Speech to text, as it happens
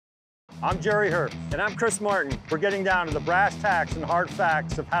I'm Jerry Herbst. And I'm Chris Martin. We're getting down to the brass tacks and hard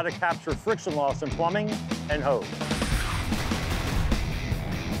facts of how to capture friction loss in plumbing and hose.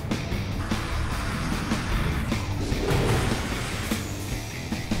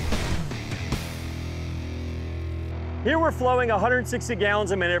 Here we're flowing 160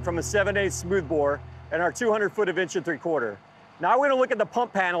 gallons a minute from a 7/8 smooth bore and our 200 foot of 1.75 inch. Now we're gonna look at the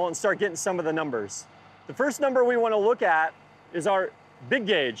pump panel and start getting some of the numbers. The first number we wanna look at is our big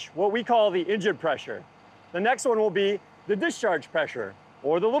gauge, what we call the engine pressure. The next one will be the discharge pressure,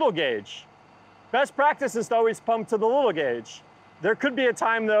 or the little gauge. Best practice is to always pump to the little gauge. There could be a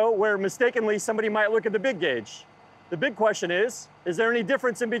time though where mistakenly somebody might look at the big gauge. The big question is there any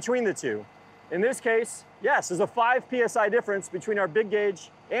difference in between the two? In this case, yes, there's a 5 PSI difference between our big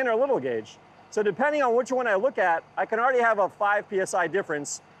gauge and our little gauge. So depending on which one I look at, I can already have a 5 PSI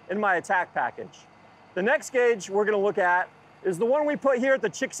difference in my attack package. The next gauge we're gonna look at is the one we put here at the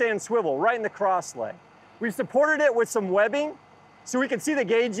chick sand swivel, right in the cross leg. We've supported it with some webbing so we can see the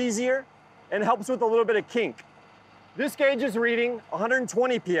gauge easier and helps with a little bit of kink. This gauge is reading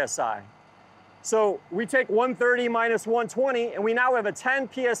 120 PSI. So we take 130 minus 120 and we now have a 10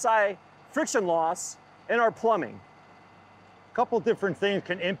 PSI friction loss in our plumbing. A couple different things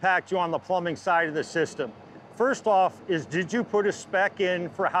can impact you on the plumbing side of the system. First off is, did you put a spec in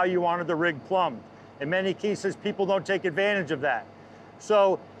for how you wanted the rig plumbed? In many cases, people don't take advantage of that.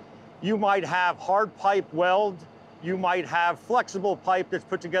 So you might have hard pipe weld, you might have flexible pipe that's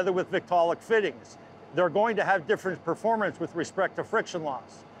put together with Victaulic fittings. They're going to have different performance with respect to friction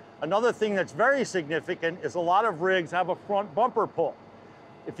loss. Another thing that's very significant is a lot of rigs have a front bumper pull.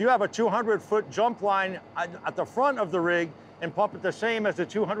 If you have a 200-foot jump line at the front of the rig and pump it the same as a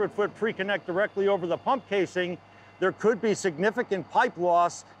 200-foot pre-connect directly over the pump casing, there could be significant pipe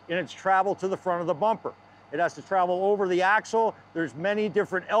loss in its travel to the front of the bumper. It has to travel over the axle. There's many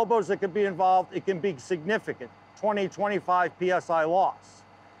different elbows that could be involved. It can be significant, 20, 25 PSI loss.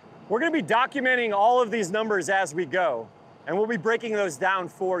 We're gonna be documenting all of these numbers as we go, and we'll be breaking those down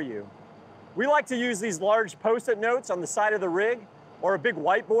for you. We like to use these large Post-it notes on the side of the rig or a big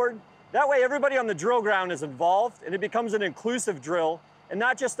whiteboard. That way everybody on the drill ground is involved and it becomes an inclusive drill and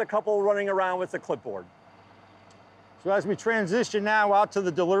not just a couple running around with a clipboard. So as we transition now out to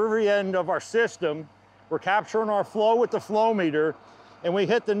the delivery end of our system, we're capturing our flow with the flow meter and we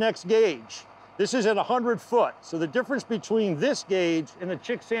hit the next gauge. This is at 100 foot. So the difference between this gauge and the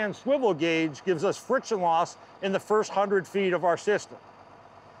chick sand swivel gauge gives us friction loss in the first 100 feet of our system.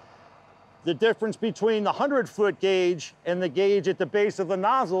 The difference between the 100-foot gauge and the gauge at the base of the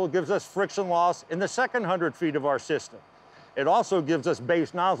nozzle gives us friction loss in the second 100 feet of our system. It also gives us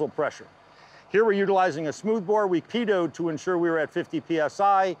base nozzle pressure. Here we're utilizing a smooth bore. We pitot to ensure we were at 50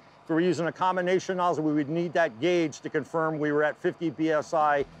 PSI. If we were using a combination nozzle, we would need that gauge to confirm we were at 50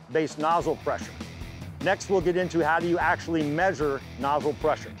 PSI base nozzle pressure. Next, we'll get into how do you actually measure nozzle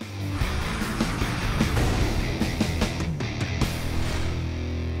pressure.